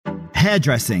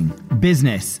Hairdressing,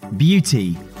 business,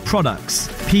 beauty, products,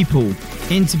 people,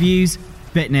 interviews,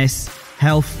 fitness,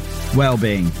 health,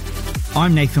 well-being.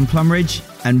 I'm Nathan Plumridge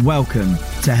and welcome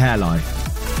to HairLife.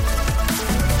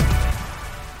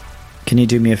 Can you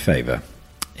do me a favour?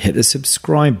 Hit the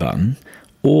subscribe button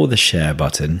or the share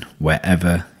button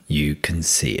wherever you can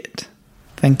see it.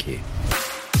 Thank you.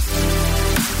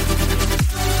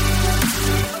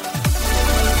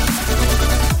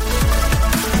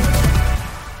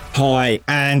 Hi,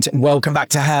 and welcome back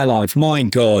to HairLife. My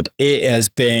God, it has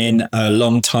been a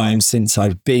long time since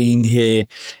I've been here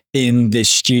in this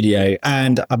studio.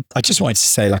 And I just wanted to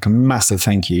say a massive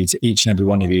thank you to each and every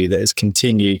one of you that has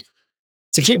continued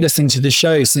to keep listening to the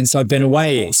show since I've been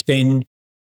away. It's been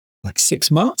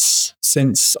 6 months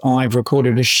since I've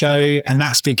recorded a show, and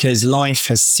that's because life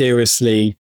has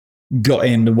seriously got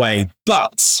in the way.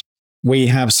 But we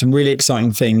have some really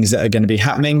exciting things that are going to be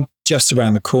happening just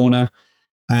around the corner.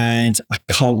 And I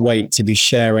can't wait to be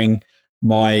sharing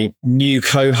my new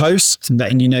co-host and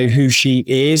letting you know who she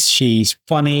is. She's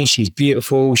funny, she's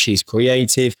beautiful, she's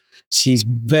creative, she's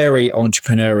very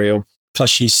entrepreneurial,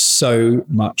 plus she's so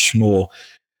much more.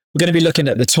 We're going to be looking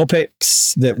at the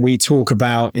topics that we talk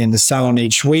about in the salon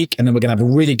each week, and then we're going to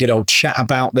have a really good old chat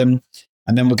about them.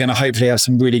 And then we're going to hopefully have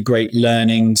some really great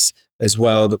learnings as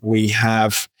well that we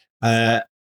have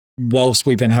whilst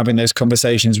we've been having those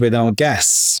conversations with our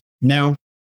guests. Now,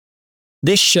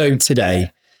 this show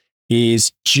today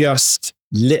is just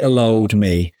little old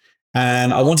me.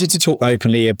 And I wanted to talk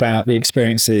openly about the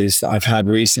experiences that I've had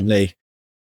recently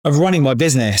of running my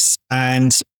business.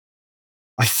 And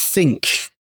I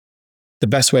think the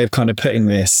best way of kind of putting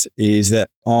this is that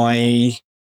I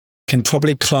can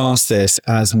probably class this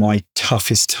as my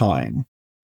toughest time.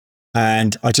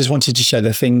 And I just wanted to share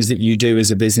the things that you do as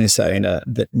a business owner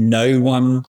that no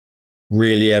one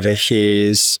really ever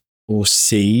hears or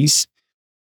sees.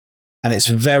 And it's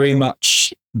very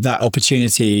much that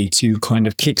opportunity to kind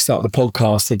of kickstart the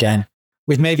podcast again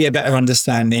with maybe a better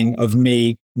understanding of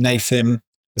me, Nathan,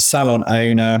 the salon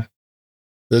owner,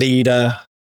 leader,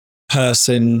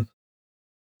 person,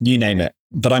 you name it.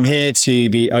 But I'm here to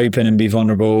be open and be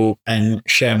vulnerable and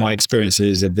share my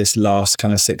experiences of this last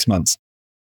kind of 6 months.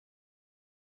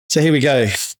 So here we go.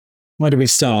 Where do we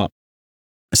start?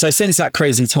 So since that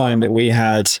crazy time that we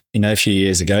had, a few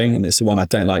years ago, and it's the one I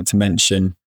don't like to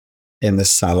mention in the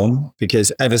salon,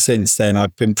 because ever since then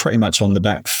I've been pretty much on the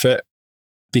back foot,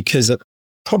 because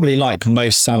probably like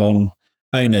most salon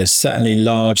owners, certainly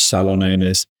large salon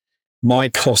owners, my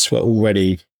costs were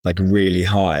already really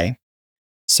high.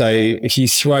 So if you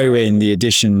throw in the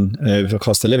addition of a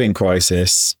cost of living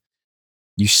crisis,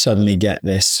 you suddenly get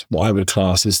this, what I would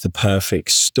class as the perfect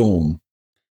storm.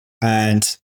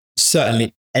 And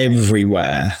certainly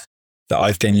everywhere that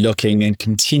I've been looking and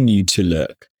continue to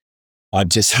look, I've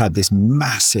just had this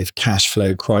massive cash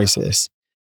flow crisis.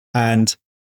 And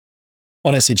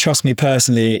honestly, trust me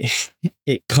personally,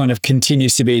 it kind of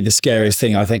continues to be the scariest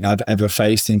thing I think I've ever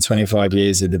faced in 25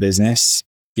 years of the business,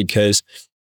 because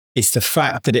it's the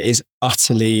fact that it is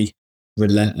utterly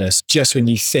relentless. Just when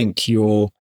you think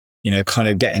you're, kind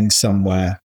of getting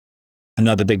somewhere,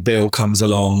 another big bill comes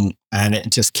along and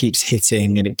it just keeps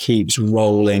hitting and it keeps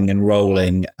rolling and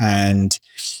rolling, and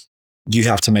you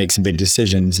have to make some big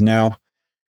decisions. Now,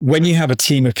 when you have a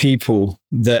team of people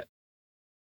that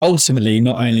ultimately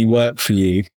not only work for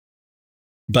you,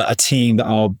 but a team that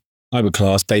are, I would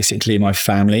class, basically my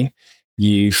family,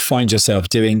 you find yourself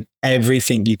doing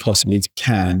everything you possibly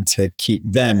can to keep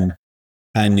them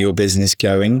and your business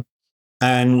going.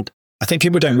 And I think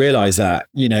people don't realize that,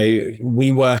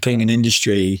 we work in an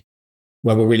industry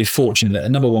where we're really fortunate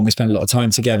that, number one, we spend a lot of time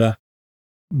together,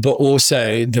 but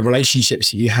also the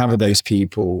relationships that you have with those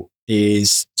people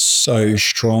is so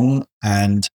strong,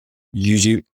 and you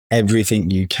do everything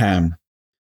you can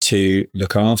to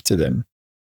look after them.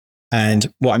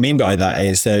 And what I mean by that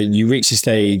is that you reach a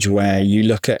stage where you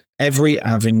look at every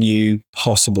avenue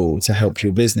possible to help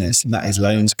your business. And that is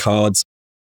loans, cards,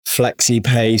 flexi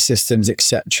pay systems,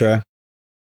 etc.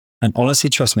 And honestly,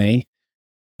 trust me,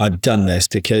 I've done this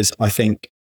because I think,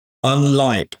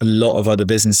 unlike a lot of other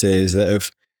businesses that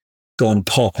have gone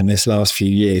pop in this last few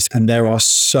years, and there are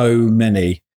so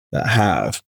many that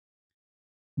have,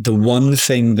 the one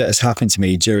thing that has happened to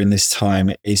me during this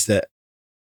time is that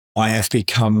I have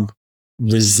become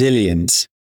resilient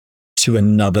to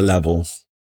another level.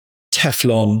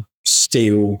 Teflon,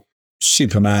 steel,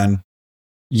 Superman,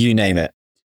 you name it.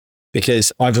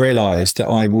 Because I've realized that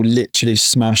I will literally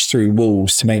smash through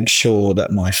walls to make sure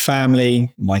that my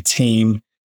family, my team,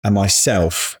 and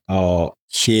myself are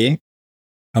here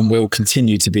and will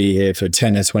continue to be here for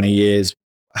 10 or 20 years,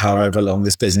 however long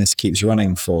this business keeps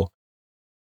running for.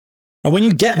 And when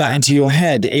you get that into your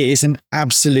head, it is an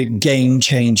absolute game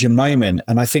changer moment.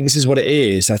 And I think this is what it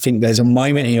is. I think there's a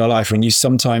moment in your life when you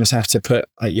sometimes have to put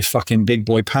like your fucking big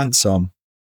boy pants on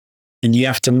and you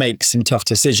have to make some tough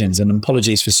decisions. And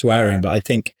apologies for swearing, but I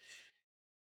think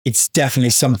it's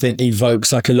definitely something that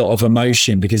evokes like a lot of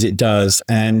emotion, because it does.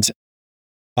 And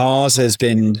ours has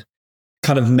been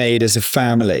kind of made as a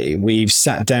family. We've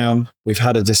sat down, we've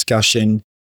had a discussion.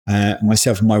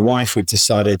 Myself and my wife, we've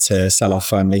decided to sell our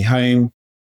family home,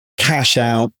 cash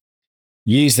out,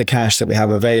 use the cash that we have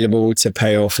available to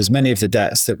pay off as many of the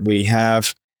debts that we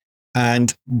have,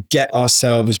 and get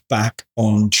ourselves back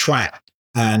on track.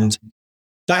 And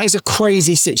that is a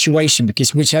crazy situation,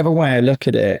 because whichever way I look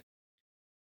at it,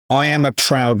 I am a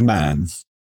proud man.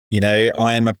 I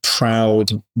am a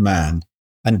proud man.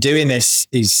 And doing this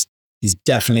is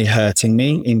definitely hurting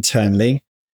me internally.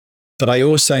 But I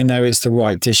also know it's the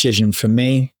right decision for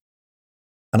me.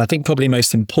 And I think probably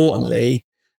most importantly,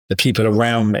 the people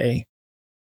around me.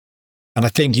 And I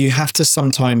think you have to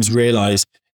sometimes realize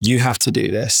you have to do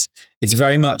this. It's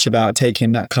very much about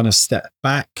taking that kind of step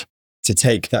back to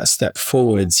take that step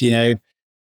forwards.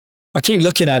 I keep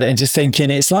looking at it and just thinking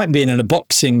it's like being in a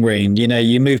boxing ring.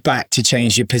 You move back to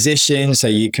change your position so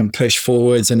you can push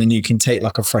forwards, and then you can take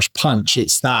like a fresh punch.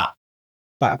 It's that.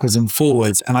 Backwards and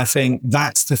forwards. And I think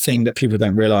that's the thing that people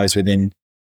don't realize within,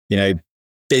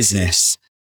 business,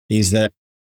 is that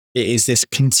it is this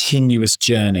continuous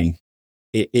journey.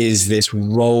 It is this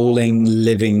rolling,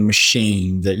 living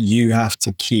machine that you have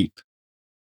to keep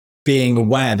being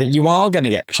aware that you are going to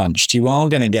get punched. You are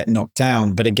going to get knocked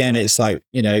down. But again, it's like,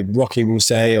 Rocky will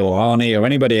say, or Arnie or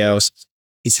anybody else,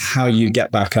 it's how you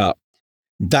get back up.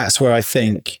 That's where I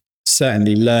think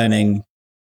certainly learning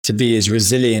to be as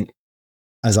resilient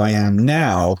as I am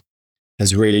now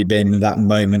has really been that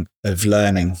moment of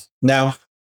learning. Now,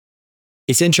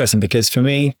 it's interesting because for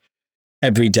me,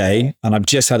 every day, and I've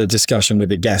just had a discussion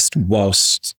with a guest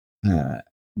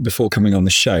before coming on the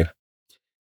show,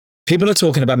 people are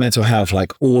talking about mental health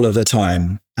like all of the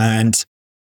time. And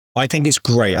I think it's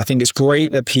great. I think it's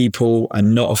great that people are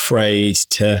not afraid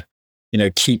to,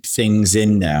 keep things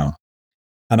in now.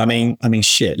 And I mean,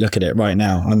 shit, look at it right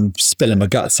now. I'm spilling my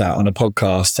guts out on a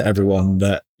podcast to everyone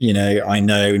that, I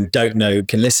know and don't know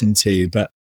can listen to.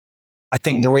 But I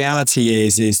think the reality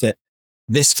is that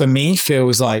this for me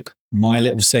feels like my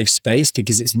little safe space,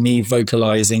 because it's me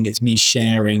vocalizing, it's me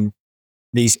sharing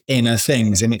these inner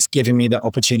things, and it's giving me the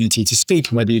opportunity to speak.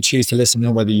 And whether you choose to listen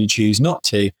or whether you choose not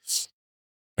to,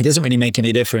 it doesn't really make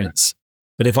any difference.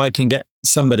 But if I can get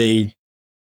somebody,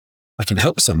 I can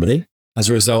help somebody as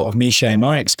a result of me sharing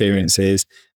my experiences,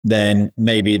 then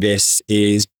maybe this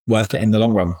is worth it in the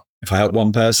long run. If I help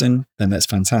one person, then that's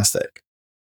fantastic.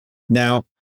 Now,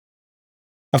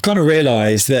 I've kind of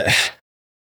realized that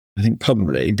I think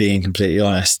probably, being completely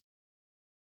honest,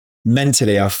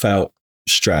 mentally I felt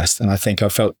stressed, and I think I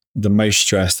felt the most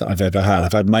stressed that I've ever had.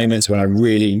 I've had moments when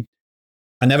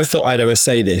I never thought I'd ever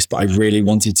say this, but I really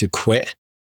wanted to quit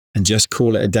and just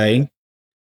call it a day.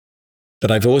 But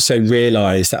I've also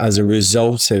realized that as a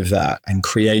result of that and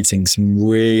creating some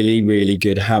really, really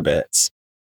good habits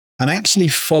and actually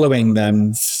following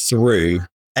them through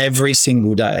every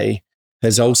single day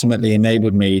has ultimately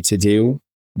enabled me to deal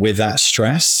with that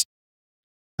stress.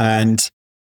 And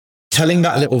telling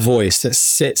that little voice that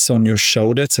sits on your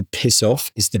shoulder to piss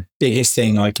off is the biggest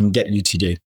thing I can get you to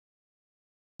do.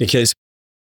 Because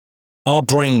our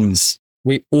brains,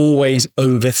 we always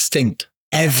overthink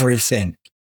everything.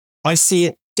 I see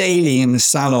it daily in the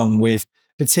salon with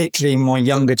particularly my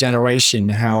younger generation,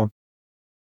 how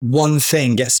one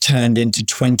thing gets turned into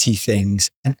 20 things.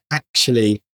 And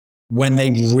actually, when they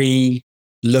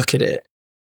re-look at it,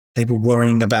 they were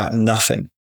worrying about nothing.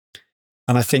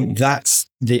 And I think that's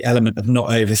the element of not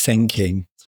overthinking.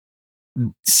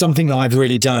 Something that I've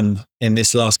really done in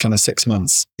this last kind of 6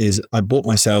 months is I bought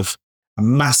myself a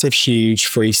massive, huge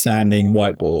freestanding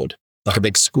whiteboard, like a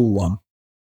big school one.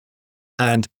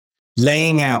 And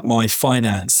laying out my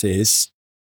finances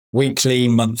weekly,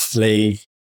 monthly,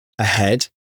 ahead,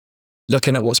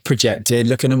 looking at what's projected,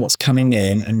 looking at what's coming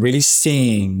in, and really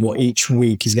seeing what each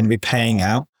week is going to be paying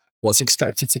out, what's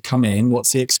expected to come in,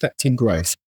 what's the expected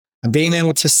growth. And being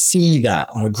able to see that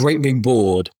on a great big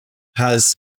board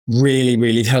has really,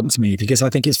 really helped me, because I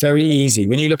think it's very easy.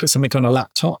 When you look at something on a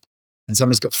laptop and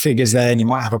someone's got figures there and you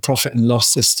might have a profit and loss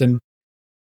system,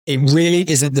 it really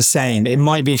isn't the same. It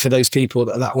might be for those people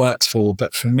that works for,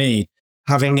 but for me,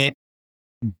 having it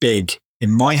big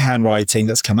in my handwriting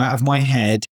that's come out of my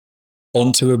head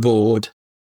onto a board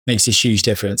makes a huge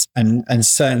difference. And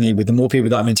certainly with the more people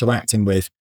that I'm interacting with,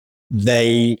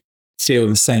 they feel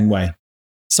the same way.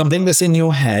 Something that's in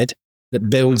your head that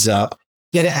builds up,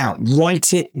 get it out,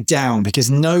 write it down, because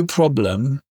no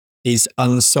problem is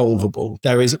unsolvable.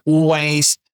 There is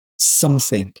always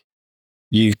something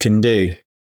you can do.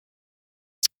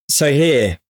 So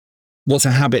here, what's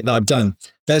a habit that I've done?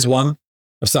 There's one.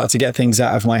 I've started to get things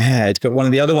out of my head, but one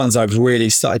of the other ones I've really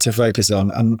started to focus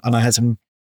on, and I had some,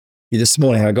 this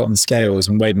morning I got on scales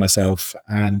and weighed myself,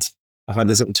 and I've had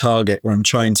this little target where I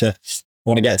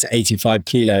want to get to 85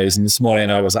 kilos. And this morning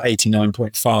I was at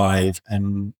 89.5,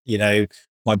 and,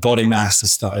 my body mass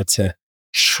has started to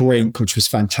shrink, which was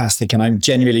fantastic. And I'm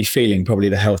genuinely feeling probably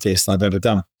the healthiest I've ever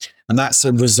done. And that's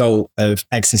a result of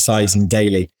exercising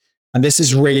daily. And this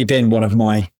has really been one of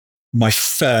my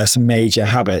first major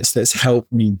habits that's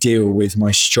helped me deal with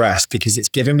my stress, because it's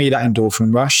given me that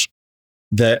endorphin rush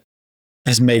that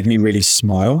has made me really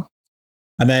smile.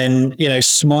 And then,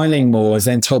 smiling more has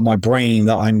then told my brain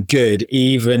that I'm good,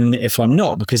 even if I'm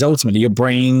not, because ultimately your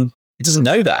brain, it doesn't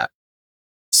know that.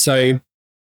 So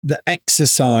the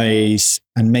exercise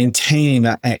and maintaining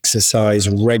that exercise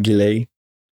regularly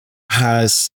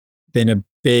has been a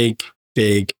big,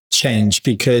 big change,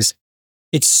 because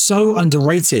it's so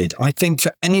underrated. I think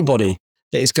for anybody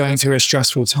that is going through a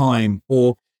stressful time,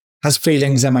 or has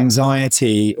feelings of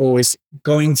anxiety, or is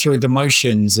going through the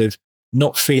motions of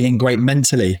not feeling great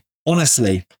mentally,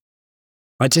 honestly,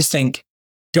 I just think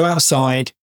go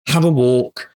outside, have a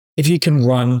walk. If you can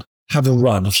run, have a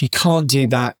run. If you can't do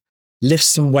that, lift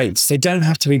some weights. They don't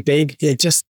have to be big. They're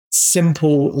just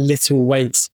simple little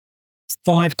weights.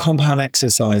 5 compound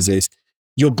exercises.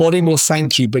 Your body will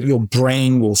thank you, but your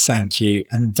brain will thank you.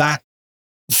 And that,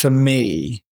 for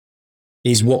me,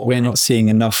 is what we're not seeing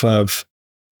enough of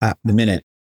at the minute.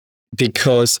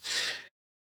 Because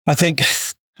I think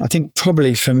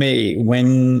probably for me,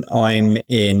 when I'm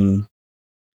in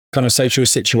kind of social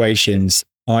situations,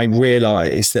 I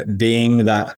realize that being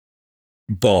that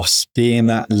boss, being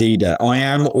that leader, I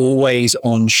am always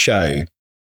on show,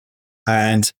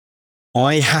 and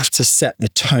I have to set the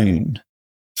tone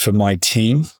for my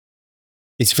team.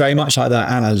 It's very much like that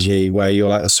analogy where you're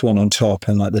like a swan on top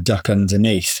and like the duck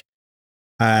underneath.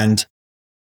 And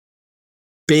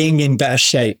being in better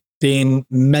shape, being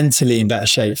mentally in better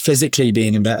shape, physically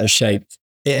being in better shape,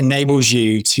 it enables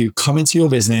you to come into your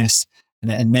business,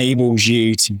 and it enables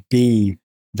you to be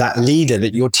that leader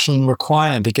that your team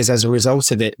require, because as a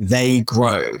result of it, they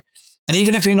grow. And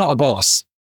even if you're not a boss,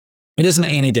 it doesn't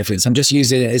make any difference. I'm just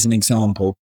using it as an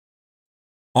example.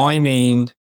 I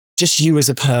mean, just you as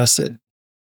a person,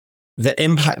 the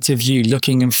impact of you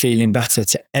looking and feeling better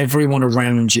to everyone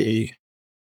around you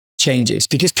changes,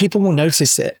 because people will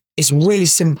notice it. It's really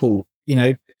simple.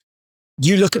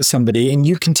 You look at somebody and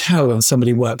you can tell when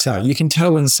somebody works out. You can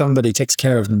tell when somebody takes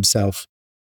care of themselves.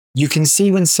 You can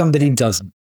see when somebody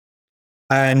doesn't.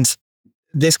 And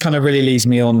this kind of really leads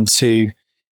me on to,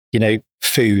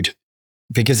 food.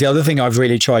 Because the other thing I've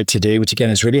really tried to do, which again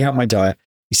has really helped my diet,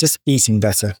 is just eating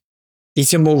better.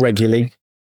 Eating more regularly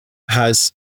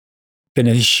has been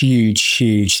a huge,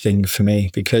 huge thing for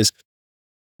me, because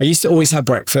I used to always have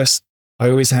breakfast. I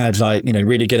always had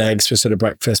really good eggs for sort of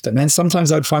breakfast. And then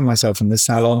sometimes I'd find myself in the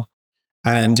salon.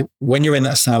 And when you're in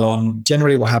that salon,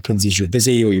 generally what happens is you're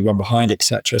busy or you run behind,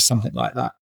 etc., something like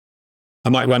that. I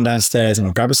might run downstairs and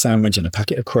I'll grab a sandwich and a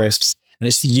packet of crisps. And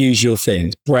it's the usual thing.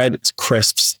 It's bread, it's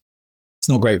crisps. It's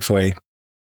not great for you.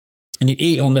 And you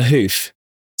eat on the hoof.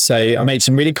 So I made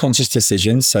some really conscious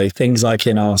decisions. So things like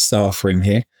in our staff room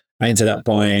here, I ended up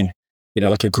buying,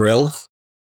 like a grill.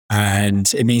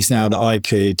 And it means now that I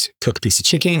could cook a piece of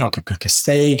chicken, I could cook a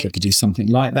steak, I could do something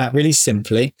like that really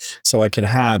simply. So I could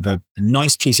have a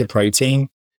nice piece of protein.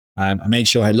 I made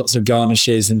sure I had lots of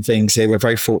garnishes and things here. We're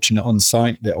very fortunate on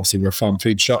site that obviously we're a farm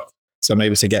food shop. So I'm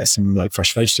able to get some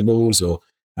fresh vegetables or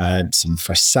some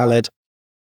fresh salad.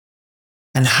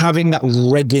 And having that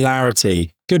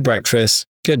regularity, good breakfast,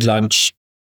 good lunch,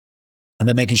 and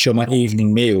then making sure my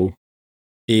evening meal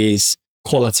is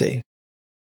quality.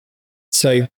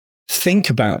 So think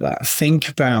about that. Think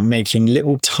about making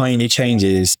little tiny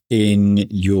changes in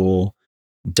your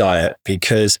diet,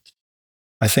 because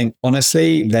I think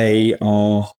honestly, they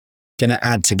are going to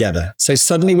add together. So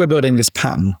suddenly we're building this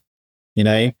pattern,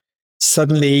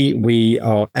 suddenly we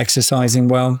are exercising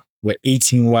well, we're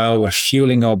eating well, we're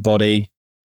fueling our body.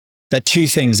 They're 2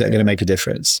 things that are going to make a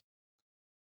difference.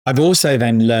 I've also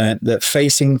then learned that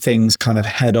facing things kind of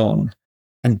head on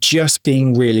and just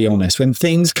being really honest when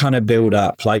things kind of build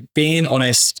up, like being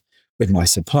honest with my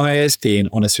suppliers, being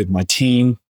honest with my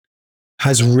team,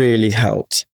 has really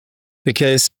helped,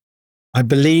 because I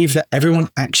believe that everyone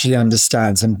actually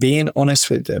understands, and being honest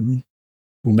with them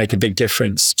will make a big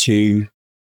difference to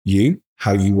you,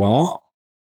 how you are,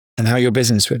 and how your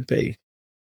business would be.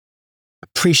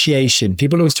 Appreciation.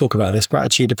 People always talk about this,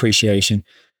 gratitude, appreciation,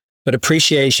 but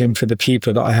appreciation for the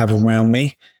people that I have around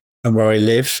me and where I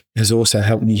live has also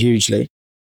helped me hugely.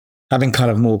 Having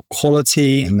kind of more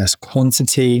quality and less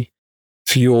quantity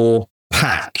for your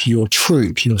pack, your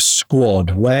troop, your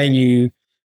squad, where you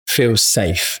feel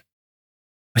safe.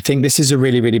 I think this is a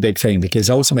really, really big thing because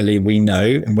ultimately we know,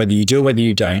 and whether you do or whether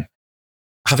you don't,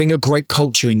 having a great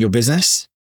culture in your business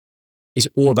is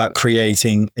all about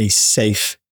creating a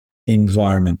safe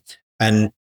environment.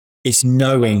 And it's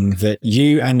knowing that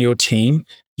you and your team,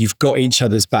 you've got each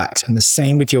other's backs, and the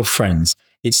same with your friends.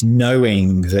 It's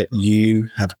knowing that you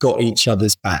have got each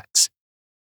other's backs.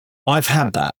 I've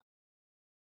had that.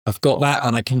 I've got that,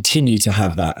 and I continue to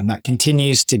have that. And that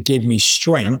continues to give me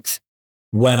strength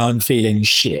when I'm feeling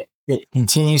shit. It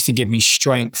continues to give me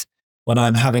strength when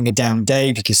I'm having a down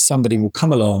day, because somebody will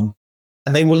come along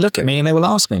and they will look at me and they will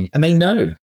ask me, and they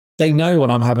know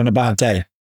when I'm having a bad day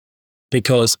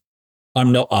because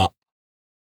I'm not up.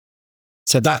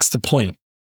 So that's the point.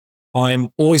 I'm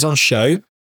always on show,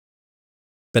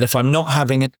 but if I'm not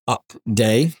having an up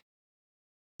day,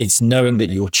 it's knowing that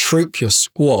your troop, your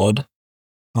squad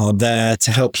are there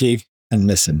to help you and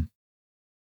listen.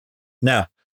 Now,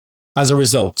 as a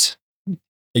result,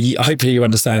 hopefully you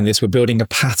understand this, we're building a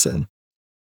pattern.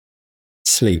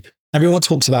 Sleep. Everyone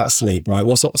talks about sleep, right?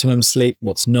 What's optimum sleep?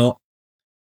 What's not?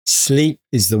 Sleep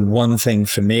is the one thing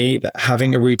for me that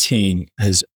having a routine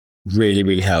has really,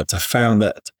 really helped. I found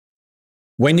that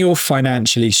when you're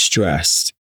financially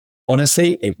stressed,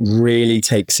 honestly, it really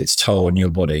takes its toll on your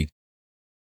body.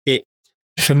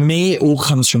 For me, it all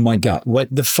comes from my gut.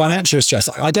 The financial stress,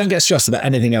 I don't get stressed about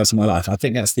anything else in my life. I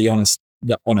think that's the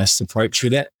honest approach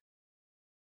with it.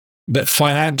 But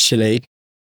financially,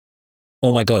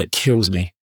 oh my God, it kills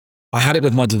me. I had it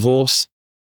with my divorce.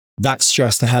 That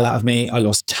stressed the hell out of me. I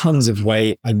lost tons of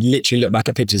weight. I literally look back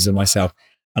at pictures of myself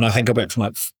and I think I went from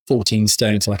like 14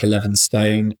 stone to like 11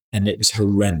 stone, and it was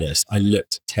horrendous. I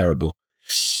looked terrible.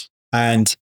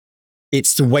 And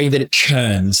it's the way that it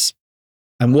churns.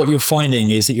 And what you're finding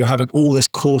is that you're having all this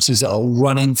cortisol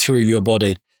running through your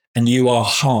body, and you are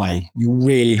high. You're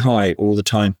really high all the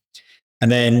time.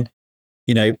 And then,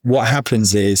 what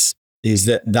happens is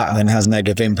that then has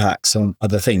negative impacts on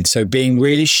other things. So being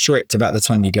really strict about the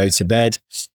time you go to bed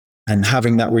and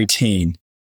having that routine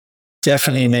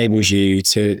definitely enables you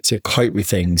to cope with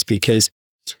things, because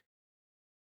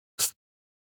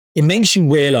it makes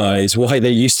you realize why they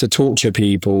used to torture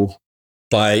people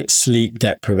by sleep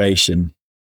deprivation.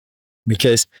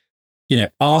 Because,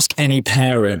 ask any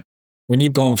parent, when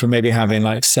you've gone from maybe having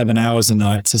like 7 hours a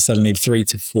night to suddenly 3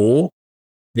 to 4,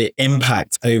 the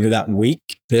impact over that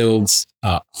week builds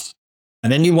up.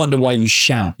 And then you wonder why you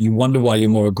shout. You wonder why you're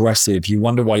more aggressive. You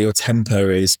wonder why your tempo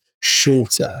is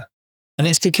shorter. And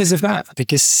it's because of that,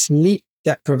 because sleep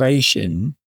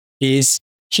deprivation is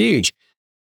huge.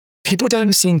 People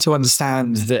don't seem to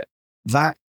understand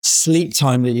that sleep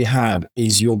time that you have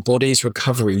is your body's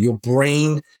recovery. Your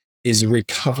brain is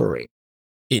recovering.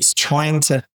 It's trying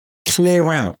to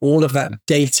clear out all of that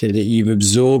data that you've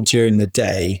absorbed during the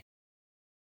day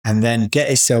and then get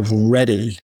yourself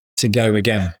ready to go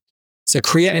again. So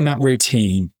creating that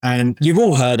routine, and you've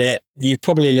all heard it. You've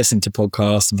probably listened to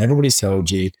podcasts and everybody's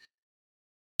told you,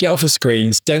 get off the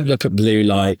screens, don't look at blue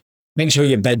light, make sure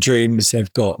your bedrooms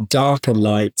have got darker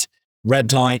light.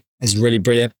 Red light is really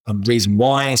brilliant. And the reason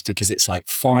why is because it's like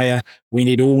fire.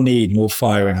 We all need more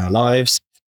fire in our lives.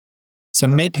 So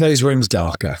make those rooms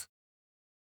darker,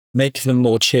 make them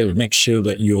more chilled, make sure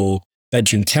that your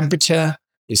bedroom temperature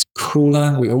is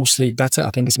cooler. We all sleep better.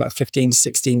 I think it's about 15,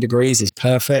 16 degrees is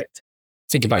perfect.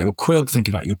 Think about your quilt, think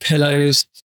about your pillows.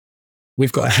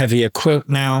 We've got a heavier quilt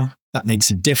now. That makes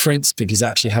a difference, because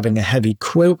actually having a heavy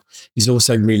quilt is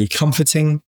also really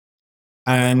comforting,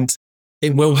 and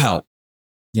it will help.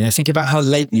 Think about how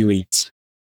late you eat.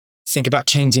 Think about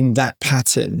changing that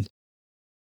pattern.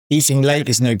 Eating late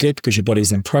is no good because your body's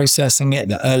then processing it.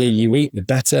 The earlier you eat, the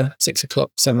better. 6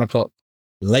 o'clock, 7 o'clock,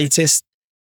 latest.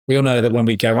 We all know that when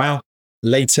we go out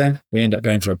later, we end up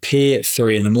going for a pee at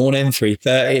 3 in the morning,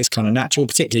 3:30. It's kind of natural,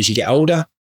 particularly as you get older,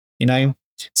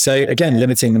 So again,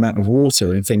 limiting the amount of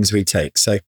water and things we take.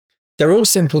 So they're all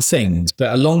simple things,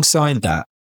 but alongside that,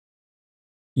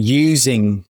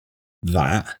 using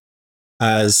that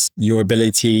as your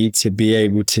ability to be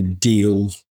able to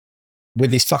deal with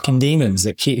these fucking demons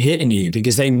that keep hitting you,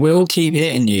 because they will keep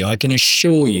hitting you. I can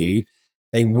assure you,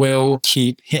 they will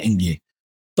keep hitting you.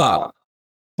 But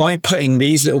by putting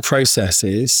these little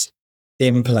processes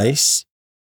in place,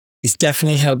 it's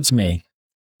definitely helped me.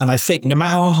 And I think no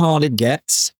matter how hard it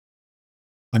gets,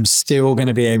 I'm still going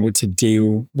to be able to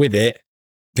deal with it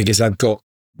because I've got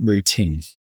routine.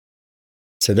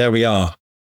 So there we are.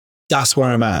 That's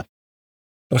where I'm at.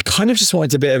 But I kind of just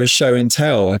wanted a bit of a show and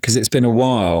tell because it's been a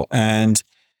while. And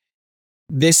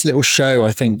this little show,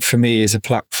 I think for me is a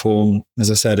platform, as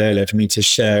I said earlier, for me to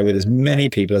share with as many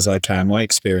people as I can, my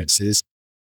experiences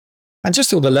and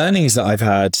just all the learnings that I've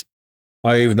had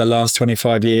over the last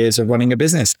 25 years of running a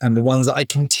business and the ones that I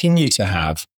continue to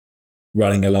have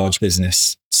running a large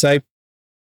business. So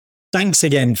thanks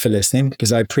again for listening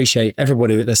because I appreciate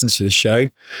everybody that listens to the show.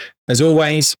 As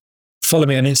always, follow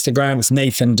me on Instagram. It's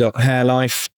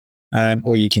nathan.hairlife,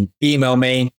 or you can email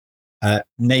me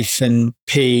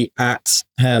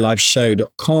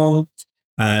nathanp@hairlifeshow.com.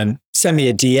 Send me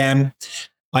a DM.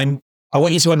 I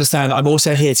want you to understand that I'm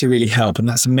also here to really help. And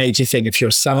that's a major thing. If you're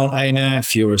a salon owner,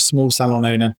 if you're a small salon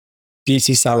owner,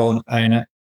 beauty salon owner,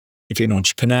 if you're an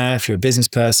entrepreneur, if you're a business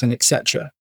person,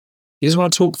 etc. You just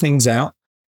want to talk things out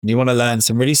and you want to learn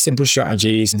some really simple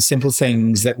strategies and simple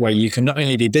things that where you can not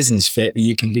only be business fit, but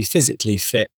you can be physically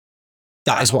fit.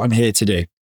 That is what I'm here to do.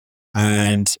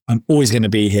 And I'm always going to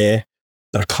be here,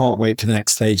 but I can't wait for the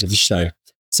next stage of the show.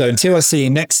 So until I see you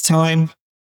next time,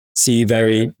 see you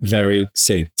very, very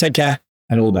soon. Take care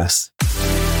and all the best.